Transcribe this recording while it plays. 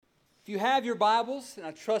you have your Bibles, and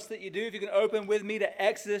I trust that you do, if you can open with me to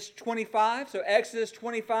Exodus 25. So Exodus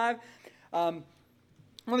 25, I'm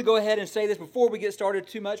going to go ahead and say this before we get started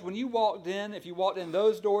too much. When you walked in, if you walked in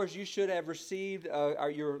those doors, you should have received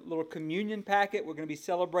your little communion packet. We're going to be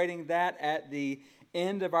celebrating that at the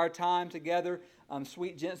end of our time together.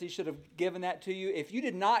 Sweet Jency should have given that to you. If you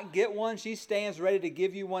did not get one, she stands ready to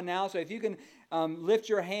give you one now. So if you can lift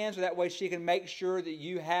your hands, so that way she can make sure that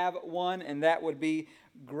you have one, and that would be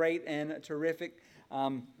great and terrific.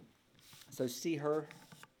 So see her,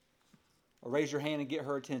 or raise your hand and get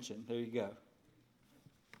her attention. There you go.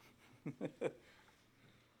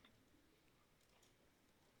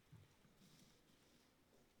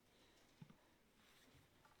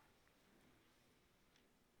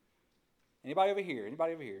 Anybody over here?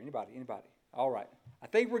 Anybody over here? Anybody? All right. I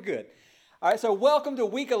think we're good. All right, so welcome to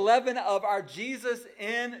week 11 of our Jesus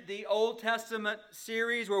in the Old Testament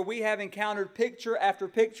series, where we have encountered picture after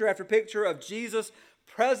picture after picture of Jesus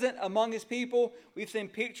present among his people. We've seen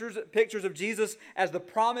pictures of Jesus as the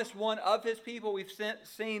promised one of his people. We've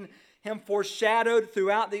seen him foreshadowed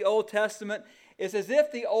throughout the Old Testament. It's as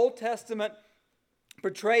if the Old Testament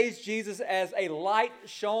portrays Jesus as a light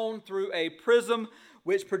shone through a prism,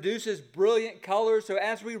 which produces brilliant colors. So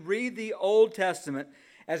as we read the Old Testament,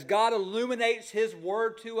 as God illuminates his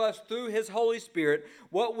word to us through his Holy Spirit,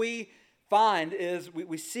 what we find is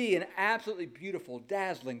we see an absolutely beautiful,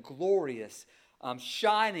 dazzling, glorious,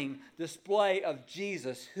 shining display of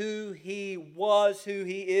Jesus, who he was, who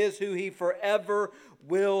he is, who he forever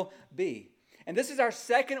will be. And this is our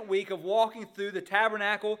second week of walking through the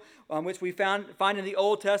tabernacle, which we find in the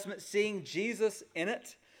Old Testament, seeing Jesus in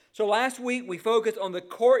it. So last week we focused on the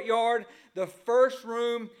courtyard, the first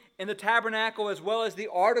room in the tabernacle, as well as the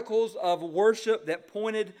articles of worship that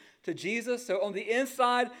pointed to Jesus. So on the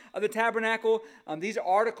inside of the tabernacle, these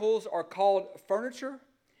articles are called furniture.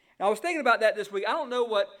 And I was thinking about that this week. I don't know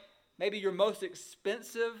what maybe your most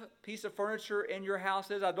expensive piece of furniture in your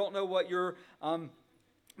house is. I don't know what your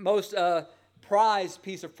most prized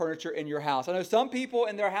piece of furniture in your house. I know some people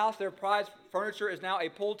in their house, their prized furniture is now a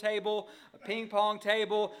pool table, a ping pong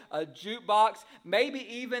table, a jukebox, maybe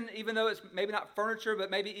even though it's maybe not furniture,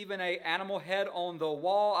 but maybe even an animal head on the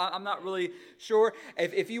wall. I'm not really sure.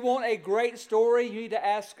 If you want a great story, you need to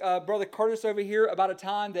ask Brother Curtis over here about a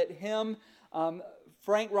time that him,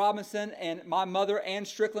 Frank Robinson, and my mother, Ann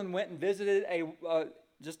Strickland, went and visited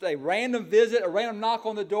just a random visit, a random knock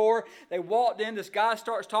on the door. They walked in. This guy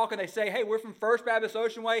starts talking. They say, "Hey, we're from First Baptist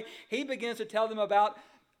Ocean Way." He begins to tell them about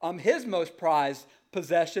his most prized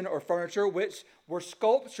possession or furniture, which were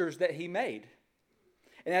sculptures that he made.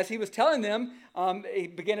 And as he was telling them, he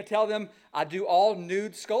began to tell them, "I do all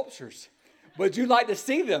nude sculptures. Would you like to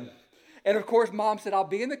see them?" And of course, Mom said, "I'll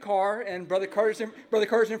be in the car." And Brother Curtis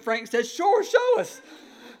and Frank said, "Sure, show us."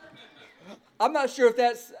 I'm not sure if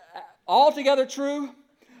that's altogether true,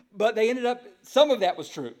 but they ended up, some of that was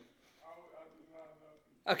true.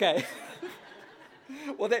 Okay.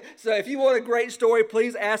 Well, so if you want a great story,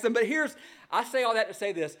 please ask them. But I say all that to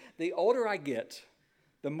say this. The older I get,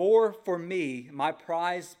 the more, for me, my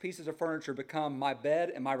prized pieces of furniture become my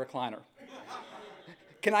bed and my recliner.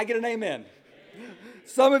 Can I get an amen?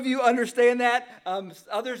 Some of you understand that.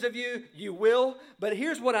 Others of you, you will. But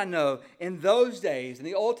here's what I know. In those days, in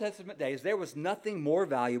the Old Testament days, there was nothing more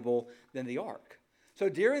valuable than the ark. So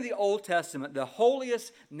during the Old Testament, the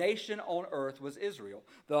holiest nation on earth was Israel.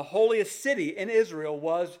 The holiest city in Israel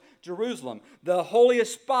was Jerusalem. The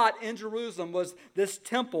holiest spot in Jerusalem was this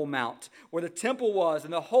Temple Mount, where the temple was.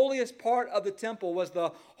 And the holiest part of the temple was the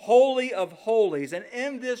Holy of Holies. And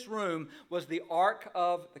in this room was the Ark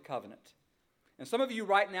of the Covenant. And some of you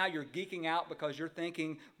right now, you're geeking out because you're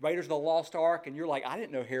thinking Raiders of the Lost Ark, and you're like, "I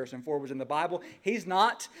didn't know Harrison Ford was in the Bible." He's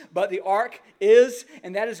not, but the Ark is,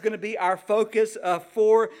 and that is going to be our focus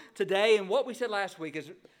for today. And what we said last week is,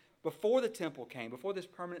 before the temple came, before this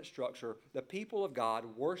permanent structure, the people of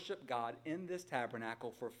God worshiped God in this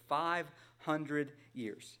tabernacle for 500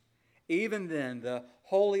 years. Even then, the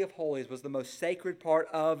Holy of Holies was the most sacred part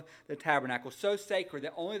of the tabernacle, so sacred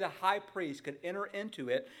that only the high priest could enter into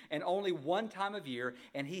it, and only one time of year,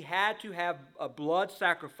 and he had to have a blood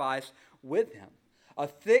sacrifice with him. A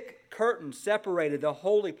thick curtain separated the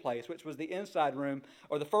holy place, which was the inside room,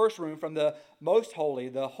 or the first room, from the most holy,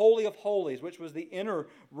 the Holy of Holies, which was the inner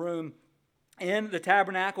room in the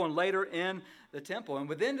tabernacle and later in the temple. And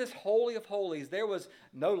within this Holy of Holies, there was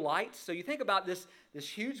no light. So you think about this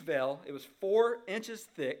huge veil. It was 4 inches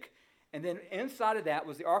thick. And then inside of that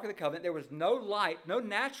was the Ark of the Covenant. There was no light, no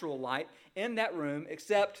natural light in that room,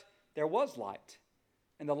 except there was light.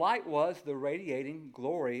 And the light was the radiating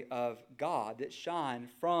glory of God that shined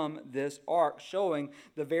from this ark, showing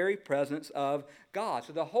the very presence of God.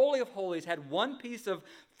 So the Holy of Holies had one piece of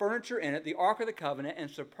furniture in it, the Ark of the Covenant, and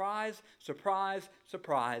surprise, surprise,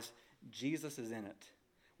 surprise, Jesus is in it.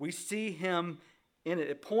 We see him in it.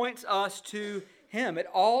 It points us to him. It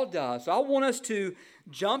all does. So I want us to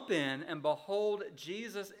jump in and behold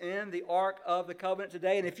Jesus in the Ark of the Covenant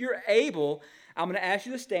today. And if you're able, I'm going to ask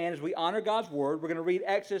you to stand as we honor God's Word. We're going to read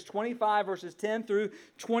Exodus 25, verses 10 through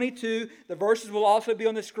 22. The verses will also be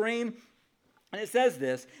on the screen. And it says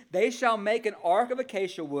this: "They shall make an ark of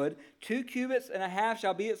acacia wood. 2 cubits and a half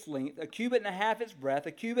shall be its length, 1 cubit and a half its breadth,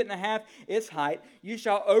 1 cubit and a half its height. You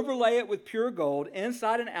shall overlay it with pure gold.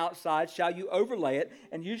 Inside and outside shall you overlay it,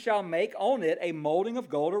 and you shall make on it a molding of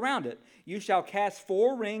gold around it. You shall cast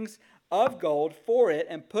 4 rings of gold for it,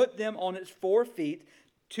 and put them on its 4 feet.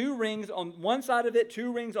 2 rings on one side of it,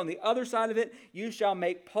 2 rings on the other side of it. You shall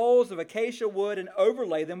make poles of acacia wood and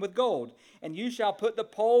overlay them with gold. And you shall put the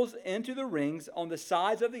poles into the rings on the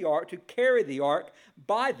sides of the ark to carry the ark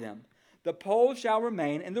by them. The poles shall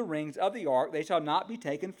remain in the rings of the ark, they shall not be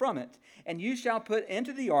taken from it. And you shall put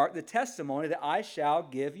into the ark the testimony that I shall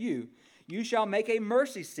give you. You shall make a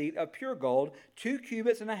mercy seat of pure gold. 2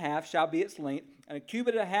 cubits and a half shall be its length, and 1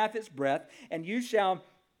 cubit and a half its breadth. And you shall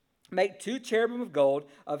make 2 cherubim of gold,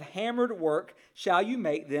 of hammered work shall you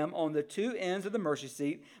make them on the 2 ends of the mercy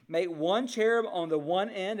seat. Make 1 cherub on the one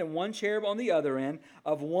end and 1 cherub on the other end.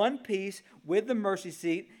 Of one piece with the mercy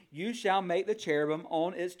seat you shall make the cherubim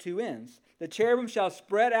on its 2 ends. The cherubim shall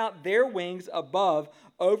spread out their wings above,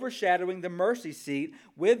 overshadowing the mercy seat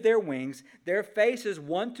with their wings. Their faces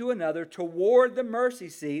one to another toward the mercy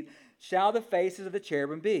seat shall the faces of the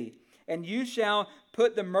cherubim be. And you shall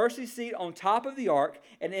put the mercy seat on top of the ark,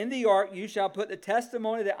 and in the ark you shall put the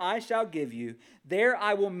testimony that I shall give you. There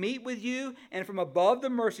I will meet with you, and from above the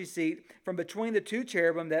mercy seat, from between the 2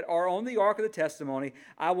 cherubim that are on the ark of the testimony,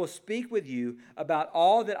 I will speak with you about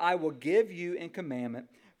all that I will give you in commandment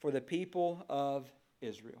for the people of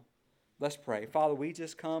Israel." Let's pray. Father, we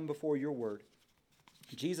just come before your word.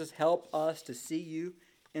 Jesus, help us to see you.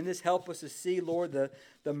 In this, help us to see, Lord,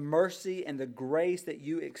 the mercy and the grace that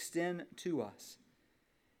you extend to us.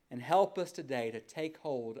 And help us today to take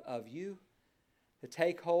hold of you, to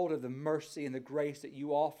take hold of the mercy and the grace that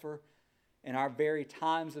you offer in our very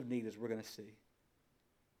times of need, as we're going to see.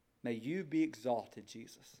 May you be exalted,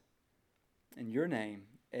 Jesus. In your name,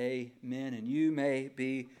 amen. And you may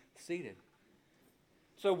be seated.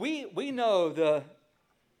 So we know the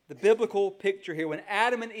biblical picture here. When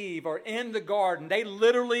Adam and Eve are in the garden, they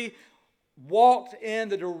literally walked in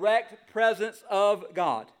the direct presence of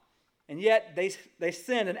God. And yet they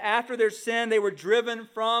sinned. And after their sin, they were driven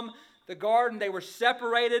from the garden. They were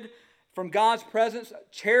separated from God's presence.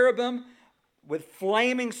 Cherubim with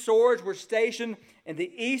flaming swords were stationed in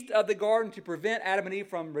the east of the garden to prevent Adam and Eve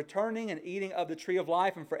from returning and eating of the tree of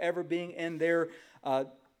life and forever being in their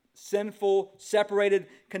sinful, separated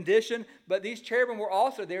condition. But these cherubim were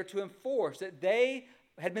also there to enforce that they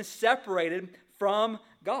had been separated from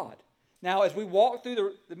God. Now, as we walk through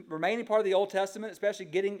the remaining part of the Old Testament, especially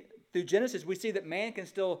getting through Genesis, we see that man can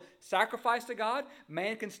still sacrifice to God.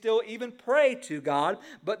 Man can still even pray to God.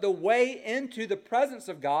 But the way into the presence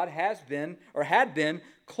of God had been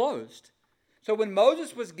closed. So when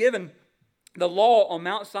Moses was given the law on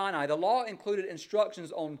Mount Sinai, the law included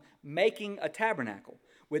instructions on making a tabernacle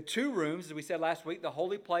with 2 rooms, as we said last week, the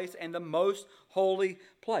holy place and the most holy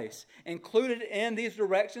place. Included in these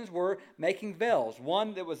directions were making veils.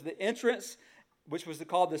 One that was the entrance, which was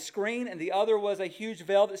called the screen, and the other was a huge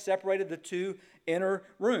veil that separated the 2 inner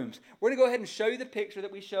rooms. We're going to go ahead and show you the picture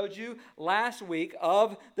that we showed you last week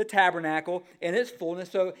of the tabernacle in its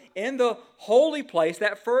fullness. So in the holy place,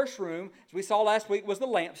 that first room, as we saw last week, was the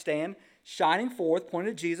lampstand. Shining forth,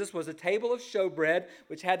 pointing to Jesus, was a table of showbread,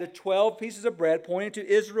 which had the 12 pieces of bread, pointing to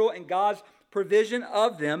Israel and God's provision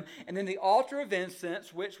of them. And then the altar of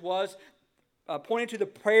incense, which was pointing to the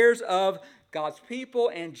prayers of God's people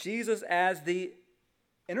and Jesus as the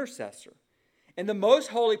intercessor. And the most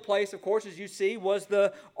holy place, of course, as you see, was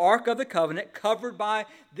the Ark of the Covenant, covered by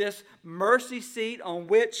this mercy seat on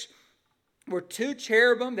which were 2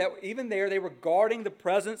 cherubim that even there they were guarding the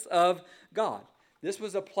presence of God. This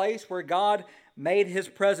was a place where God made his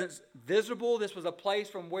presence visible. This was a place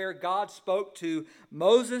from where God spoke to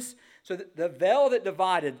Moses. So the veil that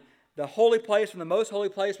divided the holy place from the most holy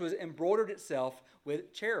place was embroidered itself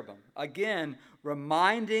with cherubim. Again,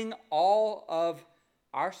 reminding all of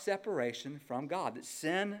our separation from God, that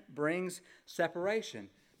sin brings separation.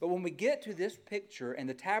 But when we get to this picture and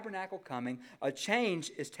the tabernacle coming, a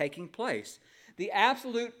change is taking place. The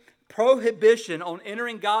absolute prohibition on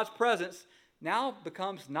entering God's presence now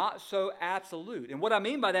becomes not so absolute. And what I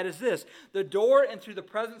mean by that is this: the door into the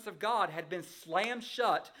presence of God had been slammed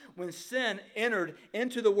shut when sin entered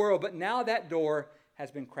into the world, but now that door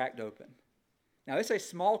has been cracked open. Now, it's a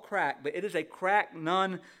small crack, but it is a crack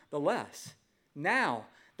nonetheless. Now,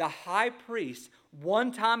 the high priest,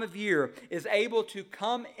 one time of year, is able to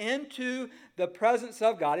come into the presence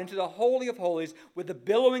of God, into the Holy of Holies, with the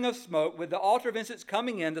billowing of smoke, with the altar of incense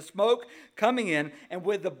coming in, the smoke coming in, and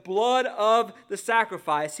with the blood of the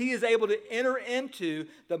sacrifice, he is able to enter into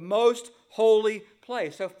the most holy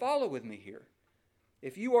place. So follow with me here.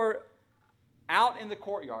 If you are out in the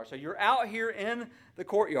courtyard, so you're out here in the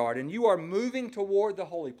courtyard, and you are moving toward the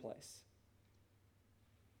holy place,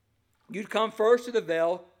 you'd come first to the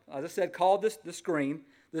veil, as I said, called the screen.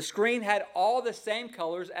 The screen had all the same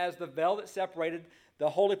colors as the veil that separated the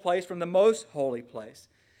holy place from the most holy place.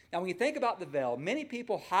 Now, when you think about the veil, many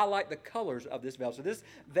people highlight the colors of this veil. So this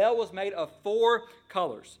veil was made of 4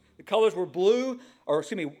 colors. The colors were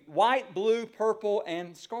white, blue, purple,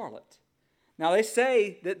 and scarlet. Now, they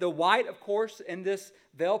say that the white, of course, in this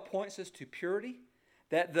veil points us to purity,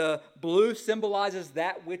 that the blue symbolizes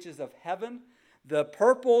that which is of heaven, the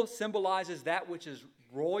purple symbolizes that which is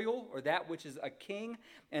royal, or that which is a king.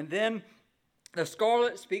 And then the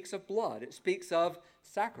scarlet speaks of blood. It speaks of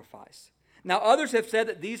sacrifice. Now, others have said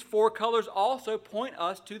that these 4 colors also point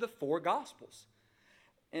us to the 4 Gospels,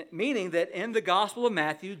 meaning that in the Gospel of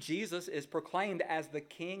Matthew, Jesus is proclaimed as the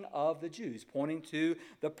King of the Jews, pointing to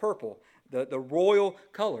the purple, the royal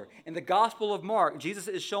color. In the Gospel of Mark, Jesus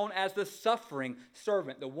is shown as the suffering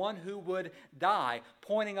servant, the one who would die,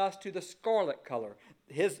 pointing us to the scarlet color,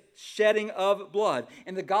 his shedding of blood.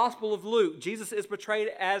 In the Gospel of Luke, Jesus is portrayed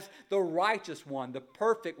as the righteous one, the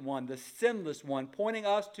perfect one, the sinless one, pointing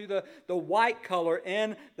us to the white color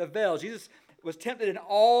in the veil. Jesus was tempted in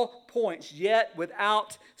all points, yet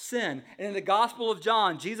without sin. And in the Gospel of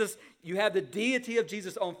John, you have the deity of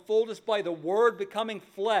Jesus on full display, the Word becoming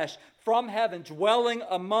flesh from heaven, dwelling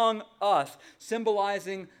among us,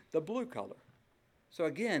 symbolizing the blue color. So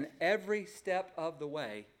again, every step of the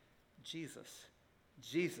way, Jesus.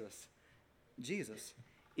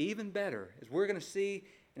 Even better, as we're going to see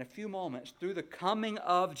in a few moments, through the coming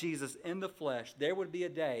of Jesus in the flesh, there would be a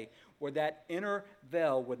day where that inner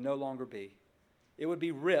veil would no longer be. It would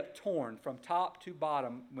be ripped, torn from top to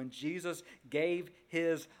bottom when Jesus gave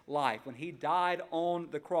his life. When he died on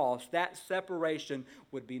the cross, that separation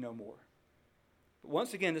would be no more. But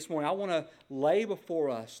once again this morning, I want to lay before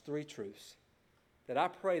us 3 truths that I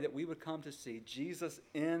pray that we would come to see Jesus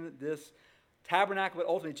in this tabernacle, but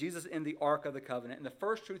ultimately Jesus in the Ark of the Covenant. And the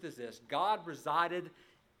first truth is this: God resided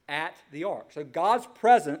at the Ark. So God's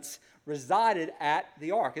presence resided at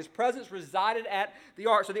the Ark. His presence resided at the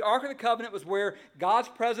Ark. So the Ark of the Covenant was where God's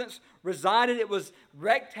presence resided. It was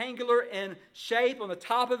rectangular in shape. On the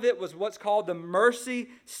top of it was what's called the mercy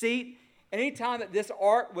seat. Anytime that this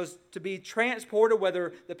ark was to be transported,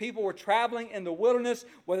 whether the people were traveling in the wilderness,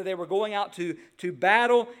 whether they were going out to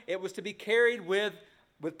battle, it was to be carried with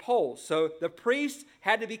poles. So the priests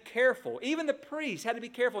had to be careful. Even the priests had to be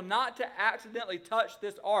careful not to accidentally touch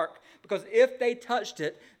this ark, because if they touched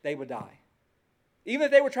it, they would die. Even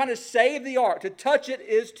if they were trying to save the ark, to touch it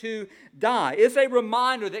is to die. It's a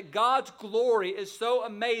reminder that God's glory is so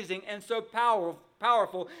amazing and so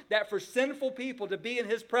powerful that for sinful people to be in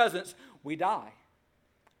his presence, we die.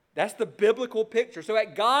 That's the biblical picture. So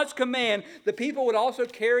at God's command, the people would also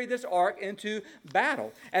carry this ark into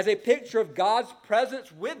battle as a picture of God's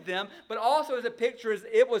presence with them, but also as a picture as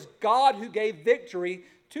it was God who gave victory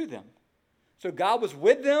to them. So God was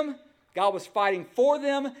with them, God was fighting for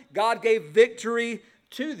them, God gave victory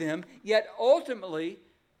to them, yet ultimately,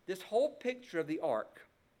 this whole picture of the ark,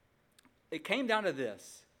 it came down to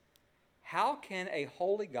this: how can a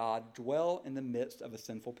holy God dwell in the midst of a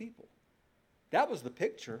sinful people? That was the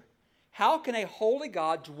picture. How can a holy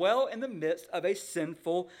God dwell in the midst of a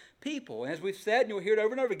sinful people? And as we've said, and you'll hear it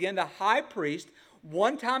over and over again, the high priest,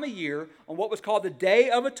 one time a year, on what was called the Day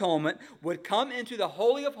of Atonement, would come into the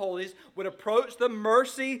Holy of Holies, would approach the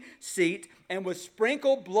mercy seat, and would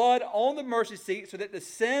sprinkle blood on the mercy seat so that the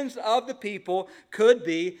sins of the people could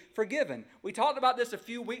be forgiven. We talked about this a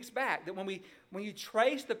few weeks back, that when you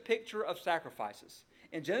trace the picture of sacrifices,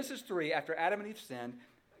 in Genesis 3, after Adam and Eve sinned,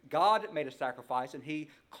 God made a sacrifice, and he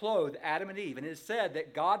clothed Adam and Eve. And it is said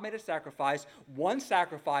that God made a sacrifice, one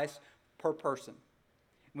sacrifice per person.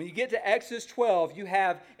 When you get to Exodus 12, you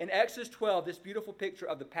have in Exodus 12 this beautiful picture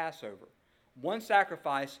of the Passover. One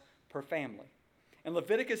sacrifice per family. In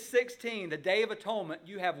Leviticus 16, the Day of Atonement,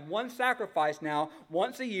 you have one sacrifice now,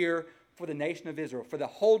 once a year, for the nation of Israel, for the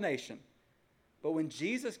whole nation. But when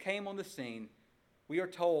Jesus came on the scene, we are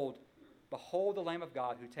told, behold the Lamb of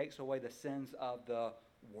God who takes away the sins of the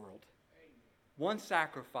world. One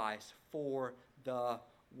sacrifice for the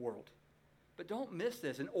world. But don't miss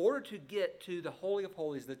this. In order to get to the Holy of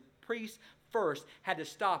Holies, the priest first had to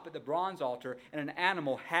stop at the bronze altar, and an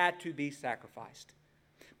animal had to be sacrificed.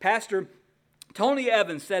 Pastor Tony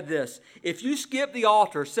Evans said this: if you skip the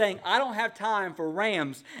altar saying, I don't have time for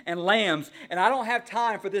rams and lambs, and I don't have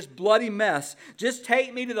time for this bloody mess, just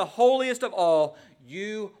take me to the holiest of all,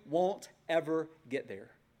 you won't ever get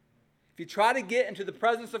there. If you try to get into the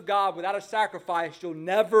presence of God without a sacrifice, you'll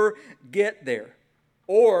never get there.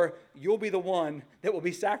 Or you'll be the one that will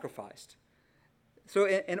be sacrificed. So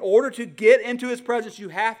in order to get into His presence, you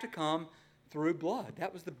have to come through blood.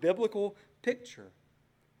 That was the biblical picture.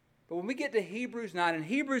 But when we get to Hebrews 9, in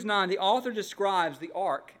Hebrews 9, the author describes the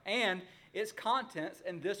ark and its contents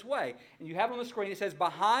in this way. And you have it on the screen. It says,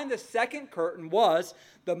 behind the second curtain was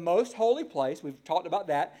the most holy place. We've talked about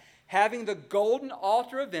that. Having the golden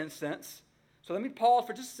altar of incense. So let me pause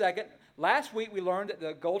for just a second. Last week we learned that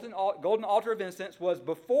the golden altar of incense was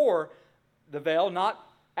before the veil, not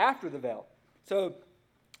after the veil. So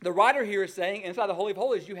the writer here is saying inside the Holy of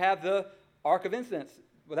Holies you have the ark of incense.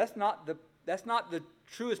 Well, that's not the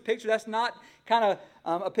truest picture. That's not kind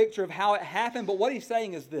of a picture of how it happened. But what he's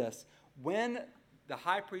saying is this: when the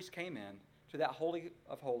high priest came in to that Holy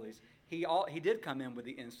of Holies, he did come in with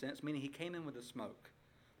the incense, meaning he came in with the smoke.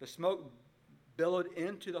 The smoke billowed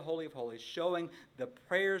into the Holy of Holies, showing the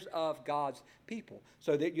prayers of God's people.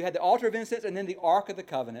 So that you had the altar of incense and then the Ark of the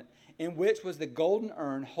Covenant, in which was the golden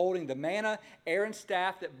urn holding the manna, Aaron's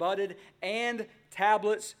staff that budded, and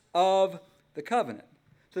tablets of the covenant.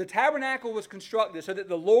 So the tabernacle was constructed so that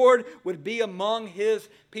the Lord would be among His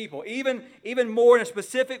people. Even more in a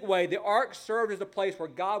specific way, the ark served as a place where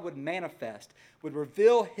God would manifest, would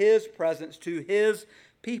reveal His presence to His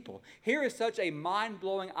people. Here is such a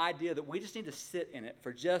mind-blowing idea that we just need to sit in it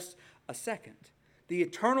for just a second. The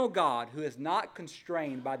eternal God who is not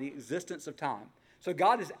constrained by the existence of time. So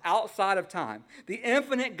God is outside of time. The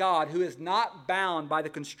infinite God who is not bound by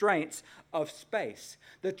the constraints of space.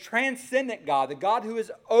 The transcendent God, the God who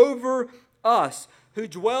is over us, who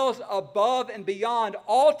dwells above and beyond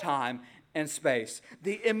all time and space.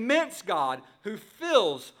 The immense God who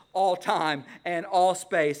fills all time and all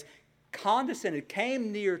space, condescended,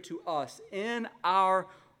 came near to us in our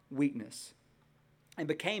weakness and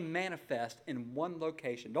became manifest in one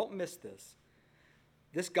location. Don't miss this.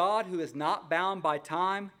 This God who is not bound by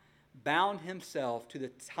time bound Himself to the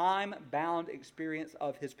time-bound experience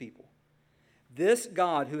of His people. This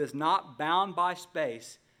God who is not bound by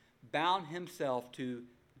space bound Himself to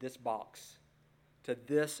this box, to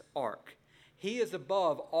this ark. He is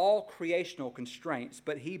above all creational constraints,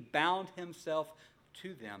 but He bound Himself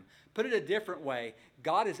to them. Put it a different way,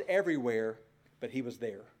 God is everywhere, but He was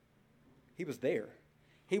there. He was there.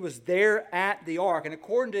 He was there at the ark. And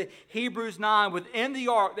according to Hebrews 9, within the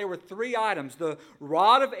ark there were three items: the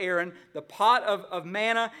rod of Aaron, the pot of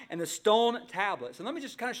manna, and the stone tablets. And let me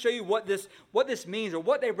just kind of show you what this means, or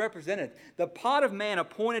what they represented. The pot of manna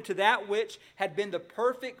pointed to that which had been the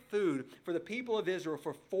perfect food for the people of Israel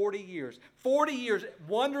for 40 years. 40 years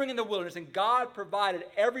wandering in the wilderness, and God provided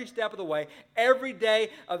every step of the way. Every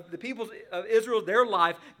day of the people of Israel, their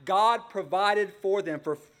life, God provided for them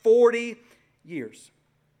for 40 years.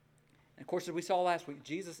 Of course, as we saw last week,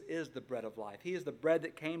 Jesus is the bread of life. He is the bread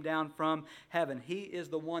that came down from heaven. He is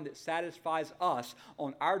the one that satisfies us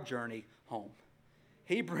on our journey home.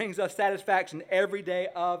 He brings us satisfaction every day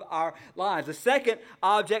of our lives. The second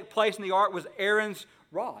object placed in the ark was Aaron's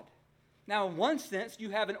rod. Now, in one sense,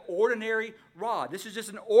 you have an ordinary rod. This is just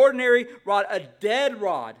an ordinary rod, a dead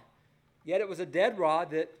rod. Yet it was a dead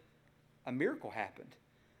rod that a miracle happened.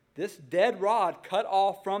 This dead rod cut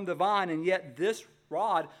off from the vine, and yet this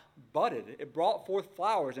rod budded. It brought forth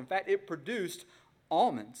flowers. In fact, it produced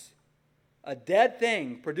almonds. A dead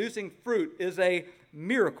thing producing fruit is a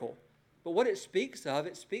miracle. But what it speaks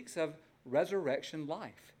of resurrection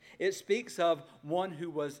life. It speaks of one who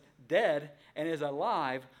was dead and is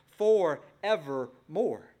alive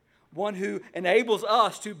forevermore. One who enables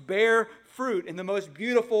us to bear fruit in the most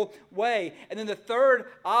beautiful way. And then the third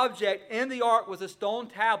object in the ark was the stone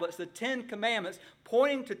tablets, the 10 Commandments,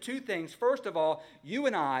 pointing to two things. First of all, you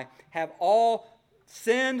and I have all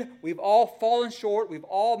sinned. We've all fallen short. We've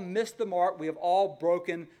all missed the mark. We have all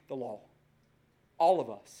broken the law. All of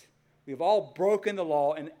us. We've all broken the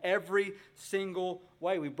law in every single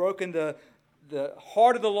way. We've broken the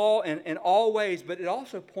heart of the law in all ways, but it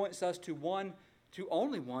also points us to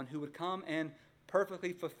only one who would come and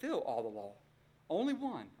perfectly fulfill all the law. Only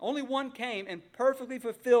one. Only one came and perfectly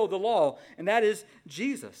fulfilled the law, and that is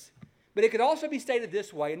Jesus. But it could also be stated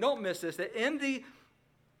this way, and don't miss this, that in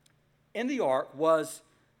the ark was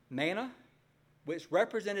manna, which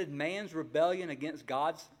represented man's rebellion against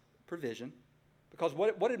God's provision. Because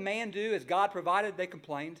what did man do as God provided? They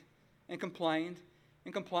complained and complained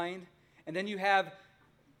and complained. And then you have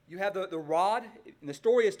the rod, and the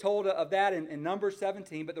story is told of that in Numbers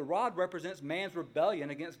 17, but the rod represents man's rebellion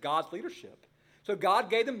against God's leadership. So God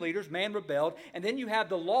gave them leaders, man rebelled, and then you have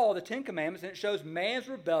the law, the Ten Commandments, and it shows man's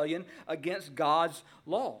rebellion against God's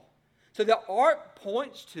law. So the ark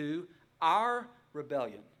points to our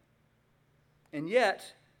rebellion. And yet,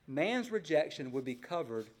 man's rejection would be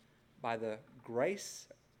covered by the grace,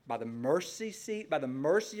 by the mercy seat, by the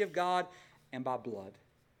mercy of God, and by blood.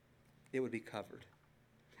 It would be covered.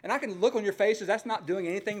 And I can look on your faces, that's not doing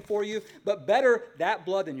anything for you, but better that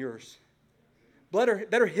blood than yours.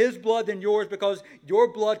 Better his blood than yours, because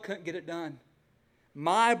your blood couldn't get it done.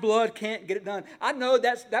 My blood can't get it done. I know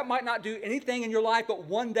that might not do anything in your life, but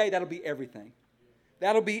one day that'll be everything.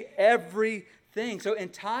 That'll be everything. So in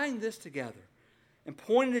tying this together and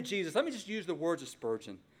pointing to Jesus, let me just use the words of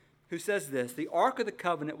Spurgeon, who says this: the Ark of the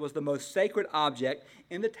Covenant was the most sacred object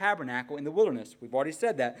in the tabernacle in the wilderness. We've already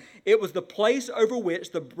said that. It was the place over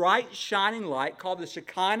which the bright shining light called the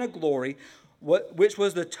Shekinah glory, which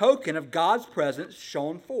was the token of God's presence,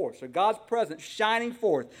 shone forth. So God's presence shining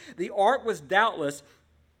forth. The ark was doubtless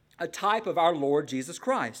a type of our Lord Jesus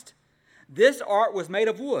Christ. This ark was made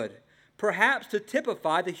of wood, perhaps to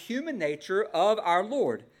typify the human nature of our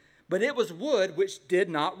Lord. But it was wood which did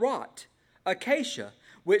not rot, acacia,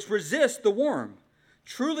 which resists the worm.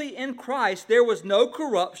 Truly in Christ there was no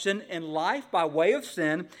corruption in life by way of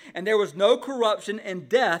sin, and there was no corruption in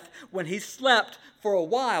death when he slept for a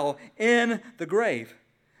while in the grave.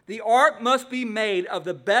 The ark must be made of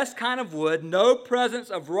the best kind of wood, no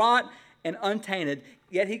presence of rot, and untainted.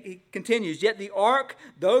 Yet he continues, yet the ark,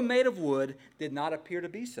 though made of wood, did not appear to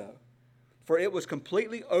be so. For it was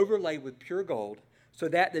completely overlaid with pure gold, so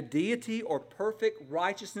that the deity or perfect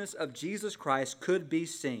righteousness of Jesus Christ could be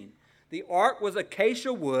seen. The ark was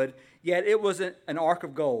acacia wood, yet it was an ark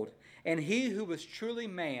of gold. And he who was truly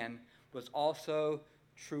man was also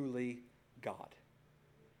truly God.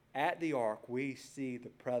 At the ark, we see the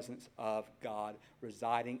presence of God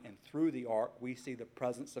residing, and through the ark, we see the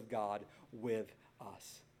presence of God with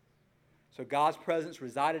us. So God's presence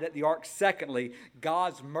resided at the ark. Secondly,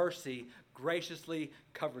 God's mercy graciously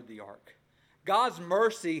covered the ark. God's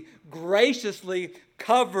mercy graciously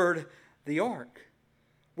covered the ark.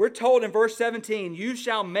 We're told in verse 17, you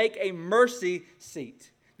shall make a mercy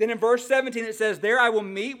seat. Then in verse 17 it says, there I will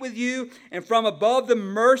meet with you, and from above the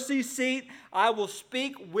mercy seat I will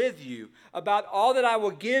speak with you about all that I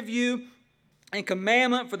will give you in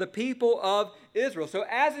commandment for the people of Israel. So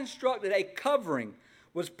as instructed, a covering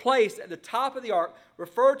was placed at the top of the ark,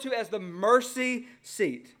 referred to as the mercy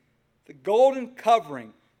seat. The golden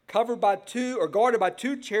covering, covered by two, or guarded by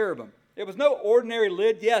two cherubim. It was no ordinary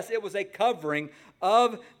lid. Yes, it was a covering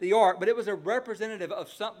of the ark, but it was a representative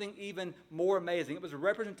of something even more amazing. It was a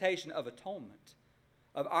representation of atonement,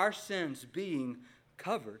 of our sins being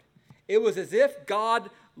covered. It was as if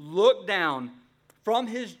God looked down from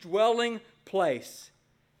his dwelling place,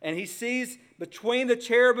 and he sees between the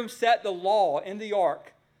cherubim set the law in the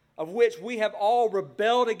ark, of which we have all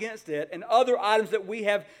rebelled against it, and other items that we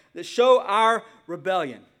have that show our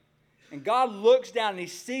rebellion. And God looks down and he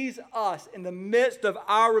sees us in the midst of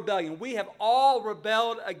our rebellion. We have all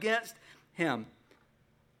rebelled against him.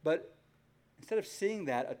 But instead of seeing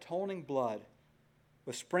that, atoning blood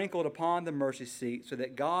was sprinkled upon the mercy seat so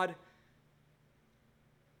that God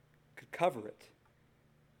could cover it.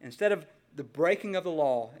 Instead of the breaking of the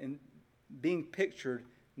law and being pictured,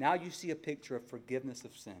 now you see a picture of forgiveness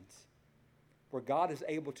of sins, where God is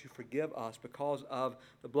able to forgive us because of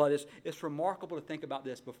the blood. It's remarkable to think about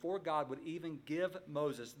this. Before God would even give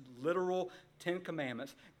Moses literal 10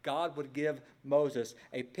 commandments, God would give Moses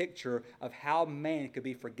a picture of how man could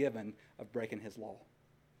be forgiven of breaking his law.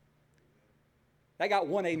 That got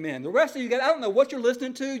one amen. The rest of you guys, I don't know what you're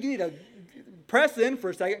listening to. You need to press in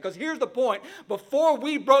for a second, because here's the point. Before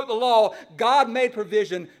we broke the law, God made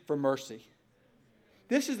provision for mercy.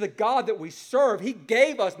 This is the God that we serve. He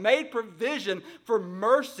gave us, made provision for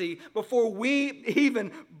mercy before we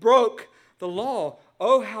even broke the law.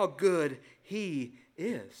 Oh, how good he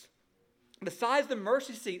is. Besides the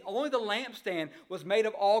mercy seat, only the lampstand was made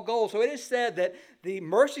of all gold. So it is said that the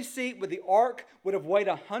mercy seat with the ark would have weighed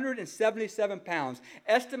 177 pounds.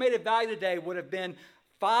 Estimated value today would have been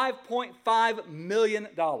 $5.5 million.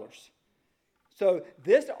 So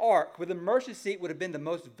this ark with the mercy seat would have been the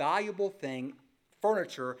most valuable thing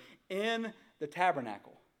furniture in the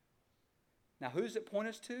tabernacle. Now, who does it point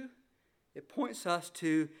us to? It points us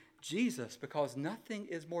to Jesus, because nothing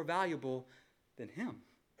is more valuable than him.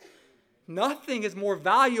 Nothing is more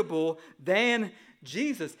valuable than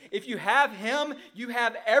Jesus. If you have him, you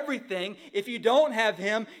have everything. If you don't have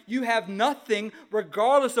him, you have nothing,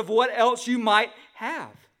 regardless of what else you might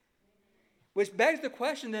have. Which begs the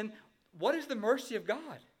question then, what is the mercy of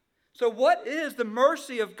God? So what is the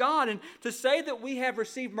mercy of God? And to say that we have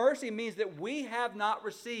received mercy means that we have not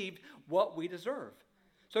received what we deserve.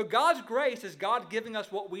 So God's grace is God giving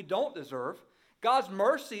us what we don't deserve. God's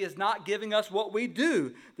mercy is not giving us what we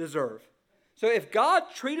do deserve. So if God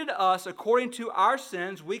treated us according to our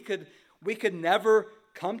sins, we could never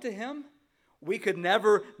come to him. We could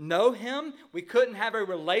never know him. We couldn't have a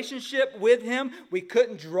relationship with him. We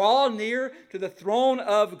couldn't draw near to the throne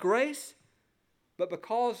of grace. But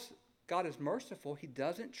because God is merciful, he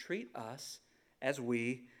doesn't treat us as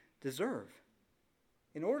we deserve.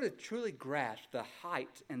 In order to truly grasp the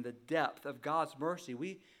height and the depth of God's mercy,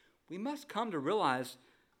 we must come to realize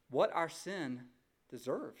what our sin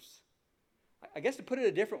deserves. I guess to put it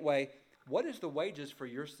a different way, what is the wages for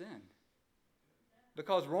your sin?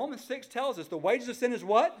 Because Romans 6 tells us the wages of sin is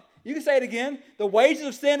what? You can say it again. The wages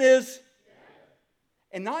of sin is death.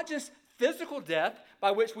 And not just physical death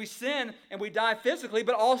by which we sin and we die physically,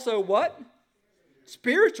 but also what?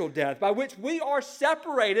 Spiritual death by which we are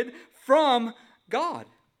separated from God.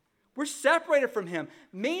 We're separated from him,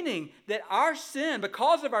 meaning that our sin,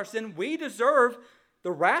 because of our sin, we deserve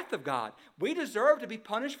the wrath of God. We deserve to be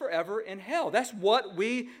punished forever in hell. That's what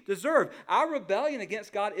we deserve. Our rebellion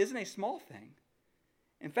against God isn't a small thing.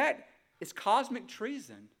 In fact, it's cosmic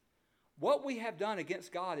treason. What we have done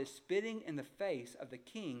against God is spitting in the face of the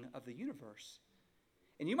King of the universe.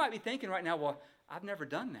 And you might be thinking right now, well, I've never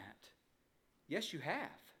done that. Yes, you have.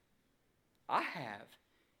 I have.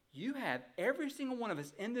 You have. Every single one of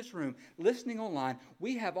us in this room, listening online,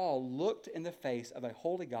 we have all looked in the face of a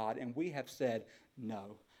holy God and we have said,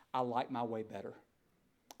 no, I like my way better.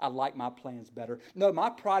 I like my plans better. No,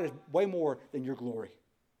 my pride is way more than your glory.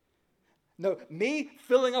 No, me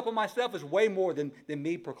filling up on myself is way more than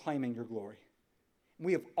me proclaiming your glory.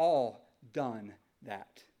 We have all done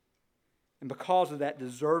that. And because of that,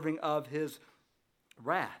 deserving of his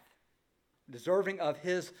wrath, deserving of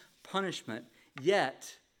his punishment,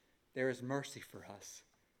 yet there is mercy for us.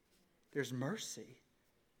 There's mercy.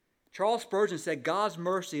 Charles Spurgeon said, God's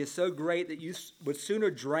mercy is so great that you would sooner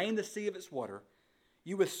drain the sea of its water,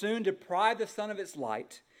 you would soon deprive the sun of its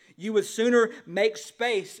light, you would sooner make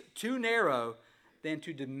space too narrow than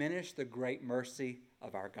to diminish the great mercy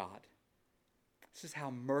of our God. This is how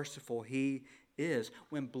merciful he is.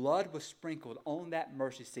 When blood was sprinkled on that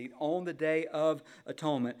mercy seat on the Day of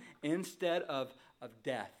Atonement, instead of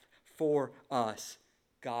death for us,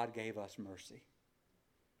 God gave us mercy.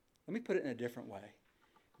 Let me put it in a different way.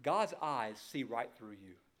 God's eyes see right through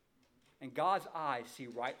you. And God's eyes see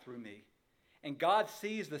right through me. And God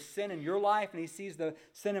sees the sin in your life and he sees the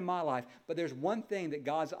sin in my life. But there's one thing that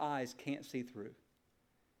God's eyes can't see through.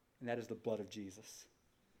 And that is the blood of Jesus.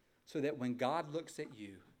 So that when God looks at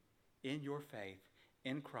you in your faith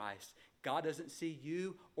in Christ, God doesn't see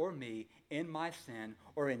you or me in my sin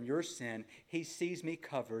or in your sin. He sees me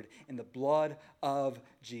covered in the blood of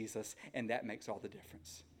Jesus. And that makes all the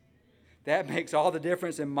difference. That makes all the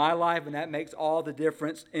difference in my life, and that makes all the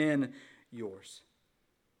difference in yours.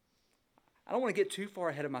 I don't want to get too far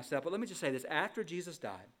ahead of myself, but let me just say this. After Jesus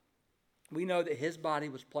died, we know that his body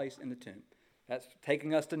was placed in the tomb. That's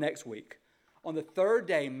taking us to next week. On the third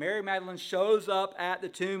day, Mary Magdalene shows up at the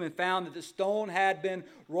tomb and found that the stone had been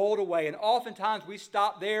rolled away. And oftentimes we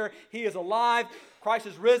stop there. He is alive. Christ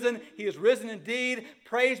is risen. He is risen indeed.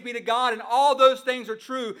 Praise be to God. And all those things are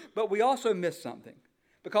true. But we also miss something.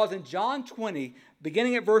 Because in John 20,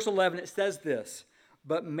 beginning at verse 11, it says this,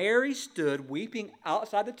 "But Mary stood weeping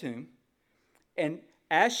outside the tomb, and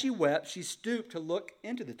as she wept, she stooped to look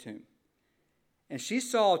into the tomb. And she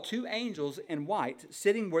saw two angels in white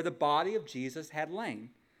sitting where the body of Jesus had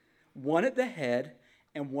lain, one at the head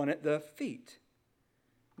and one at the feet."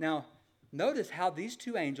 Now, notice how these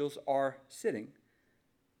two angels are sitting.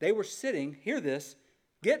 They were sitting, hear this,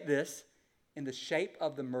 get this, in the shape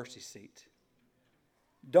of the mercy seat.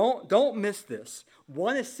 Don't miss this.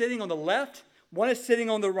 One is sitting on the left, one is sitting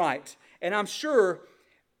on the right. And I'm sure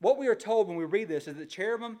what we are told when we read this is that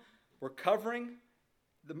cherubim were covering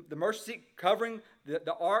the mercy seat, covering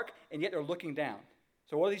the ark, and yet they're looking down.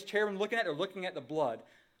 So what are these cherubim looking at? They're looking at the blood.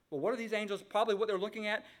 Well, what are these angels? Probably what they're looking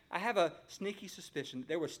at. I have a sneaky suspicion that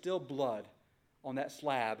there was still blood on that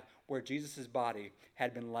slab where Jesus' body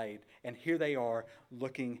had been laid. And here they are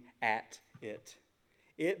looking at it.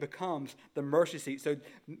 it becomes the mercy seat. So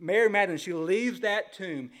Mary Magdalene, she leaves that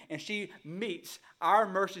tomb and she meets our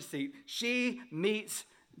mercy seat. She meets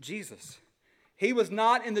Jesus. He was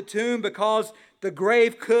not in the tomb because the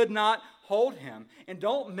grave could not hold him. And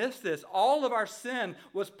don't miss this. All of our sin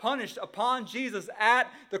was punished upon Jesus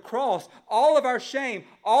at the cross. All of our shame,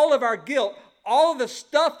 all of our guilt, all of the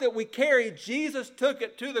stuff that we carry, Jesus took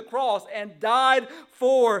it to the cross and died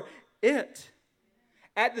for it.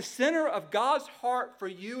 At the center of God's heart for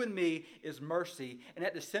you and me is mercy, and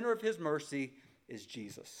at the center of his mercy is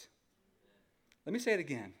Jesus. Let me say it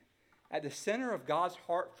again. At the center of God's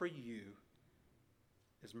heart for you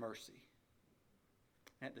is mercy.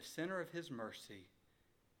 And at the center of his mercy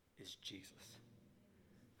is Jesus.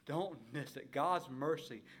 Don't miss it. God's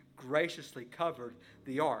mercy graciously covered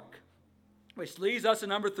the ark. Which leads us to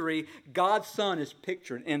number 3, God's Son is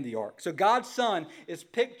pictured in the ark. So God's Son is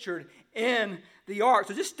pictured in the ark.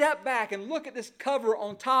 So just step back and look at this cover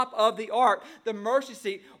on top of the ark, the mercy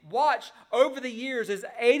seat. Watch over the years as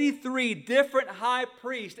 83 different high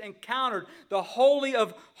priests encountered the Holy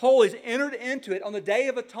of Holies, entered into it on the Day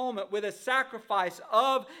of Atonement with a sacrifice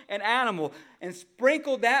of an animal, and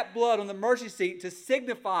sprinkled that blood on the mercy seat to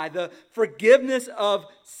signify the forgiveness of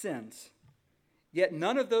sins. Yet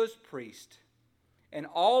none of those priests and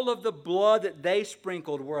all of the blood that they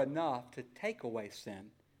sprinkled were enough to take away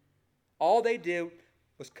sin. All they did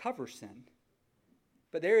was cover sin.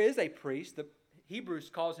 But there is a priest, the Hebrews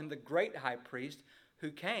calls him the great high priest,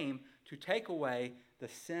 who came to take away the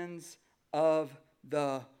sins of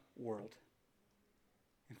the world.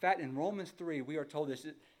 In fact, in Romans 3, we are told this.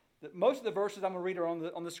 Most of the verses I'm going to read are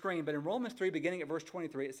on the screen, but in Romans 3, beginning at verse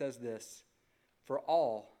 23, it says this: "For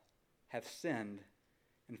all have sinned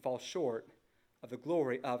and fall short of the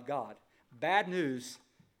glory of God." Bad news,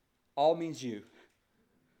 all means you.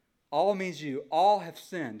 All means you. All have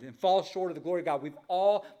sinned and fall short of the glory of God. We've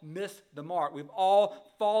all missed the mark. We've all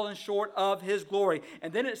fallen short of his glory.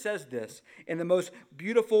 And then it says this in the most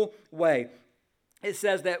beautiful way. It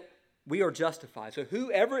says that we are justified. So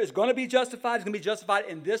whoever is going to be justified is going to be justified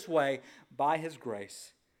in this way, by his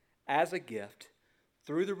grace, as a gift,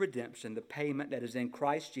 through the redemption, the payment that is in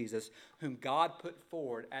Christ Jesus, whom God put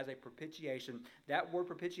forward as a propitiation. That word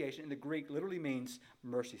propitiation in the Greek literally means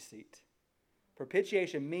mercy seat.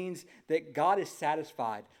 Propitiation means that God is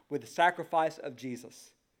satisfied with the sacrifice of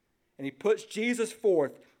Jesus. And he puts Jesus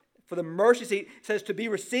forth for the mercy seat. It says to be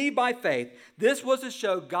received by faith. This was to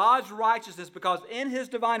show God's righteousness, because in his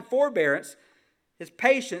divine forbearance, his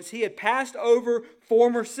patience, he had passed over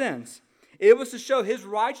former sins. It was to show his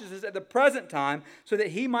righteousness at the present time, so that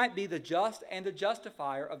he might be the just and the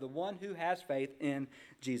justifier of the one who has faith in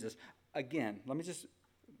Jesus. Again, let me just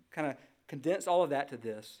kind of condense all of that to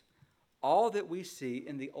this. All that we see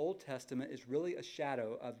in the Old Testament is really a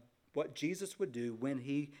shadow of what Jesus would do when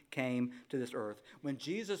he came to this earth. When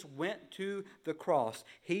Jesus went to the cross,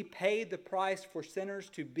 he paid the price for sinners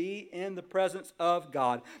to be in the presence of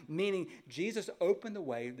God, meaning Jesus opened the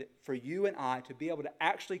way for you and I to be able to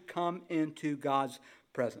actually come into God's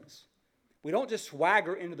presence. We don't just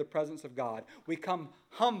swagger into the presence of God. We come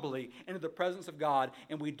humbly into the presence of God,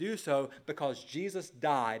 and we do so because Jesus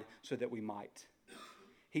died so that we might.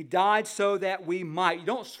 He died so that we might. You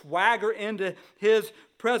don't swagger into his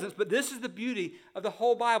presence. But this is the beauty of the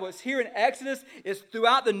whole Bible. It's here in Exodus. It's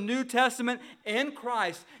throughout the New Testament. In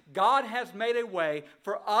Christ, God has made a way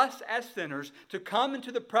for us as sinners to come into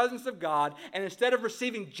the presence of God. And instead of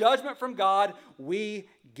receiving judgment from God, we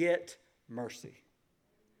get mercy.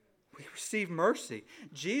 We receive mercy.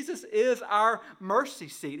 Jesus is our mercy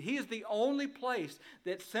seat. He is the only place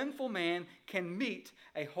that sinful man can meet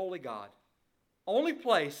a holy God. Only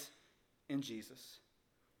place in Jesus.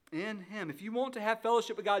 In him. If you want to have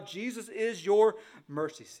fellowship with God, Jesus is your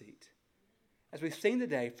mercy seat. As we've seen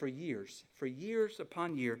today, for years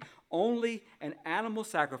upon year, only an animal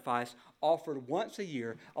sacrifice offered once a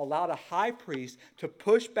year allowed a high priest to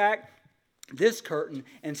push back this curtain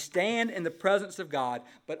and stand in the presence of God.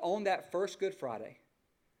 But on that first Good Friday,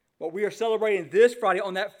 what we are celebrating this Friday,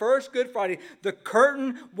 on that first Good Friday, the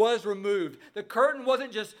curtain was removed. The curtain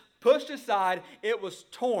wasn't just pushed aside, it was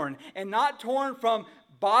torn. And not torn from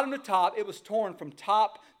bottom to top, it was torn from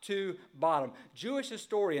top to bottom. Jewish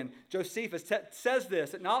historian Josephus says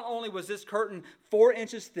this, that not only was this curtain 4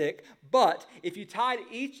 inches thick, but if you tied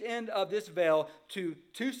each end of this veil to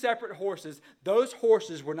 2 separate horses, those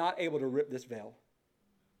horses were not able to rip this veil.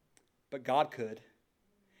 But God could.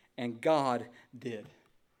 And God did.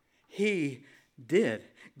 He did.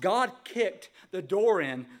 God kicked the door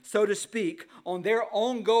in, so to speak, on their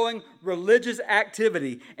ongoing religious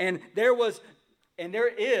activity. And there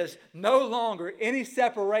is no longer any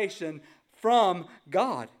separation from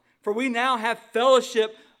God. For we now have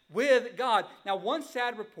fellowship with God. Now, one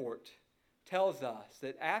sad report tells us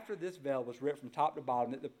that after this veil was ripped from top to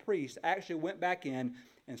bottom, that the priest actually went back in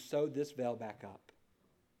and sewed this veil back up.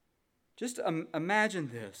 Just imagine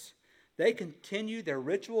this. They continue their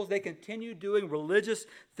rituals. They continue doing religious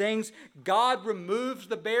things. God removes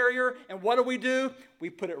the barrier, and what do? We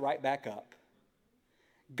put it right back up.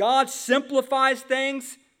 God simplifies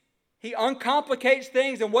things. He uncomplicates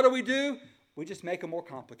things, and what do? We just make them more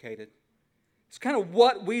complicated. It's kind of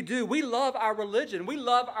what we do. We love our religion. We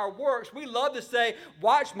love our works. We love to say,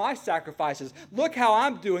 watch my sacrifices. Look how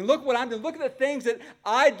I'm doing. Look what I'm doing. Look at the things that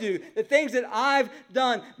I do, the things that I've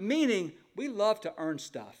done. Meaning, we love to earn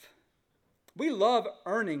stuff. We love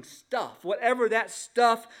earning stuff, whatever that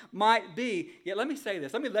stuff might be. Yet let me say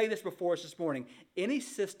this. Let me lay this before us this morning. Any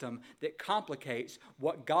system that complicates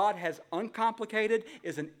what God has uncomplicated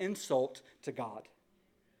is an insult to God.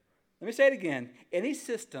 Let me say it again. Any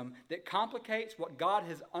system that complicates what God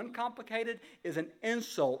has uncomplicated is an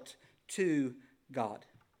insult to God.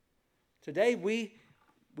 Today, we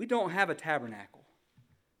don't have a tabernacle,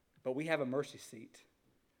 but we have a mercy seat.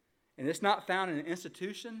 And it's not found in an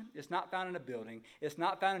institution. It's not found in a building. It's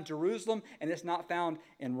not found in Jerusalem, and it's not found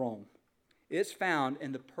in Rome. It's found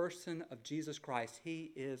in the person of Jesus Christ.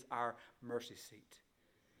 He is our mercy seat.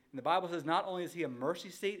 And the Bible says not only is he a mercy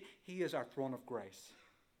seat, he is our throne of grace.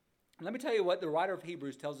 Let me tell you what the writer of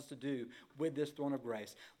Hebrews tells us to do with this throne of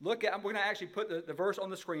grace. We're going to actually put the verse on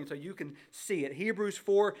the screen so you can see it. Hebrews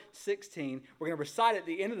 4:16. We're going to recite it at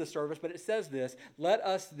the end of the service, but it says this: let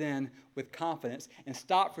us then with confidence, and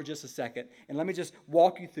stop for just a second, and let me just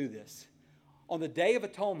walk you through this. On the Day of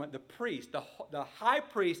Atonement, the priest, the high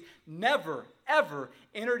priest, never, ever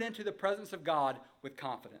entered into the presence of God with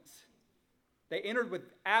confidence. They entered with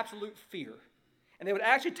absolute fear. And they would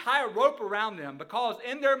actually tie a rope around them because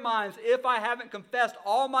in their minds, if I haven't confessed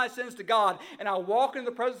all my sins to God and I walk in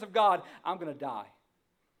the presence of God, I'm going to die.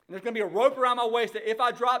 And there's going to be a rope around my waist that if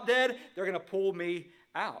I drop dead, they're going to pull me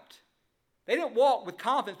out. They didn't walk with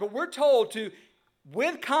confidence, but we're told to,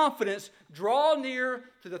 with confidence, draw near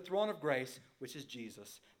to the throne of grace, which is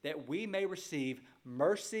Jesus, that we may receive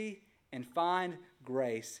mercy and find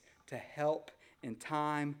grace to help in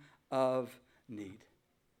time of need.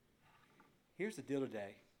 Here's the deal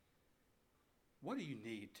today. What do you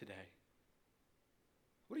need today?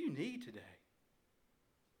 What do you need today?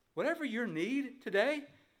 Whatever your need today,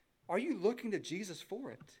 are you looking to Jesus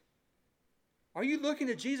for it? Are you looking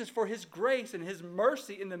to Jesus for his grace and his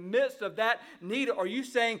mercy in the midst of that need? Or are you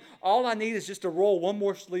saying, all I need is just to roll one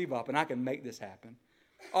more sleeve up and I can make this happen?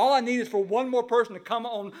 All I need is for one more person to come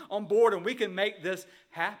on board and we can make this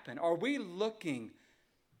happen. Are we looking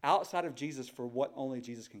outside of Jesus for what only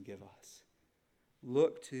Jesus can give us?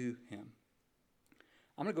 Look to him.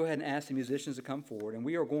 I'm going to go ahead and ask the musicians to come forward, and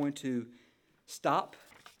we are going to stop.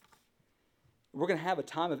 We're going to have a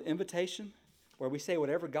time of invitation where we say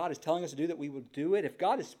whatever God is telling us to do, that we will do it. If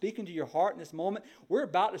God is speaking to your heart in this moment, we're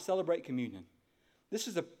about to celebrate communion. This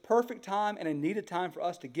is a perfect time and a needed time for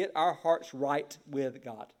us to get our hearts right with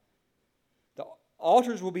God. The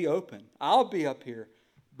altars will be open. I'll be up here.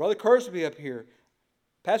 Brother Curtis will be up here.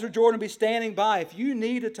 Pastor Jordan will be standing by. If you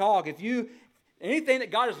need to talk, anything that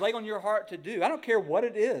God is laying on your heart to do, I don't care what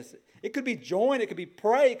it is. It could be join, it could be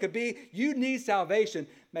pray, it could be you need salvation.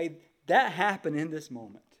 May that happen in this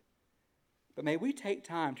moment. But may we take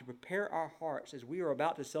time to prepare our hearts as we are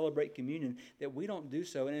about to celebrate communion, that we don't do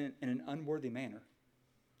so in an unworthy manner,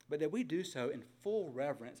 but that we do so in full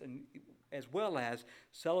reverence and as well as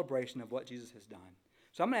celebration of what Jesus has done.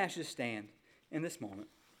 So I'm going to ask you to stand in this moment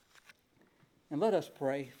and let us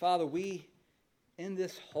pray. Father, in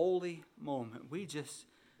this holy moment, we just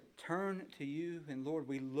turn to you, and Lord,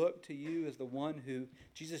 we look to you as the one who,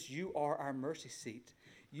 Jesus, you are our mercy seat.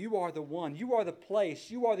 You are the one, you are the place,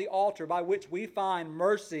 you are the altar by which we find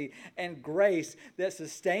mercy and grace that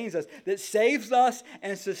sustains us, that saves us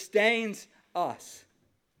and sustains us.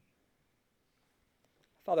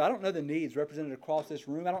 Father, I don't know the needs represented across this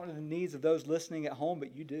room. I don't know the needs of those listening at home,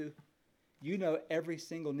 but you do. You know every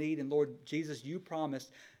single need, and Lord Jesus, you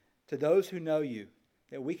promised to those who know you,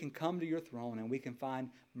 that we can come to your throne and we can find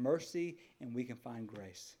mercy and we can find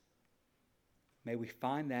grace. May we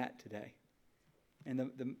find that today. And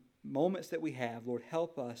the moments that we have, Lord,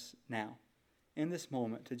 help us now in this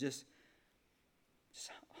moment to just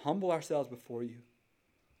humble ourselves before you,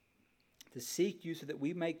 to seek you so that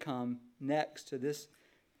we may come next to this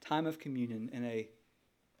time of communion in a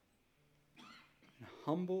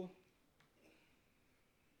humble,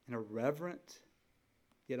 in a reverent,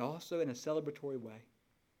 yet also in a celebratory way.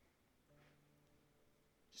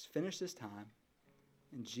 Just finish this time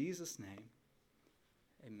In Jesus' name,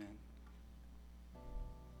 amen.